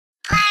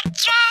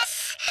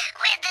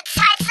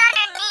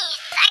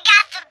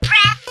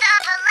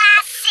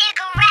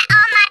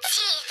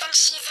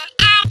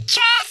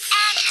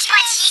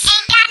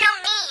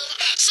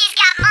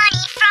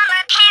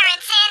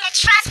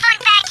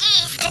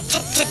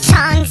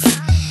tongues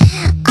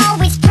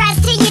always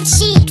pressed to your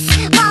cheeks,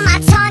 while my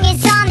tongue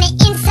is on the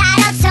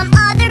inside of some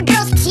other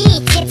girl's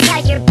teeth. You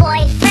tell your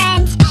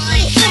boyfriend,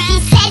 if he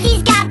says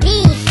he's got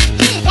beef,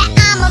 that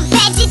I'm a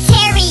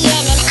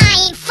vegetarian and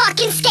I ain't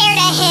fucking scared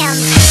of him.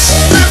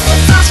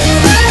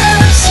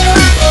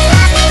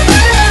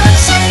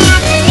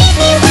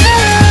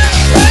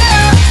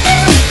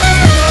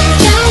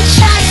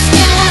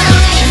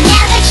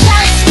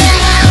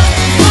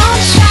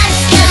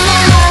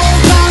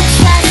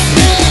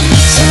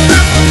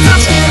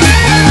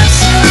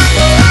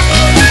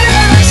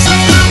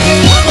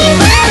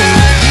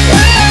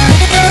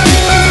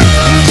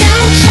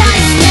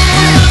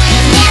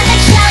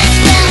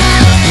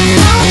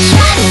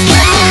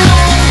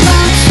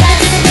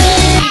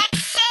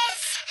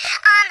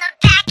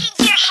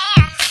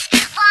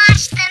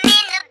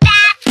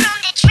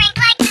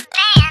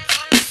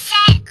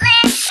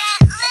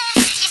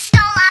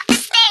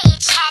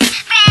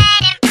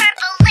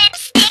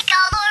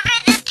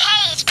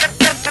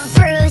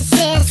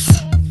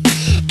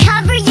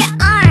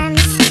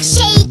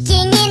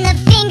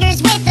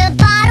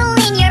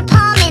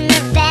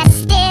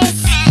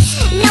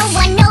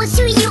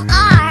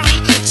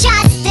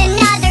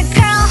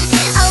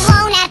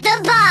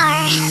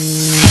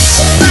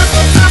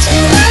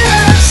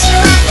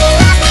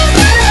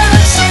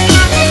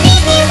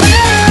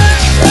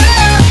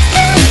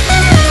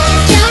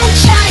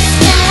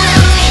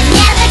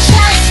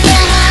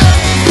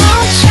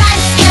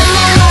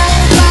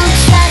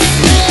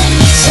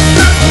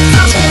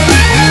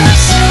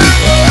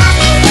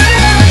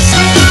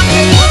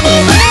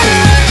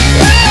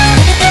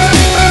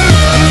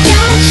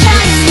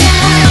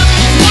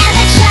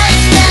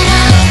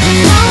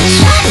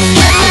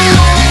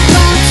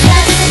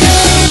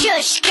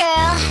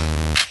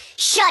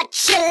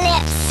 Shut your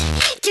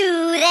lips,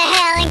 do the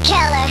Helen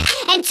Keller,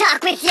 and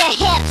talk with your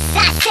hips.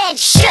 I said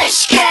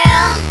shush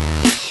girl,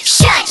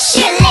 shut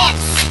your lips.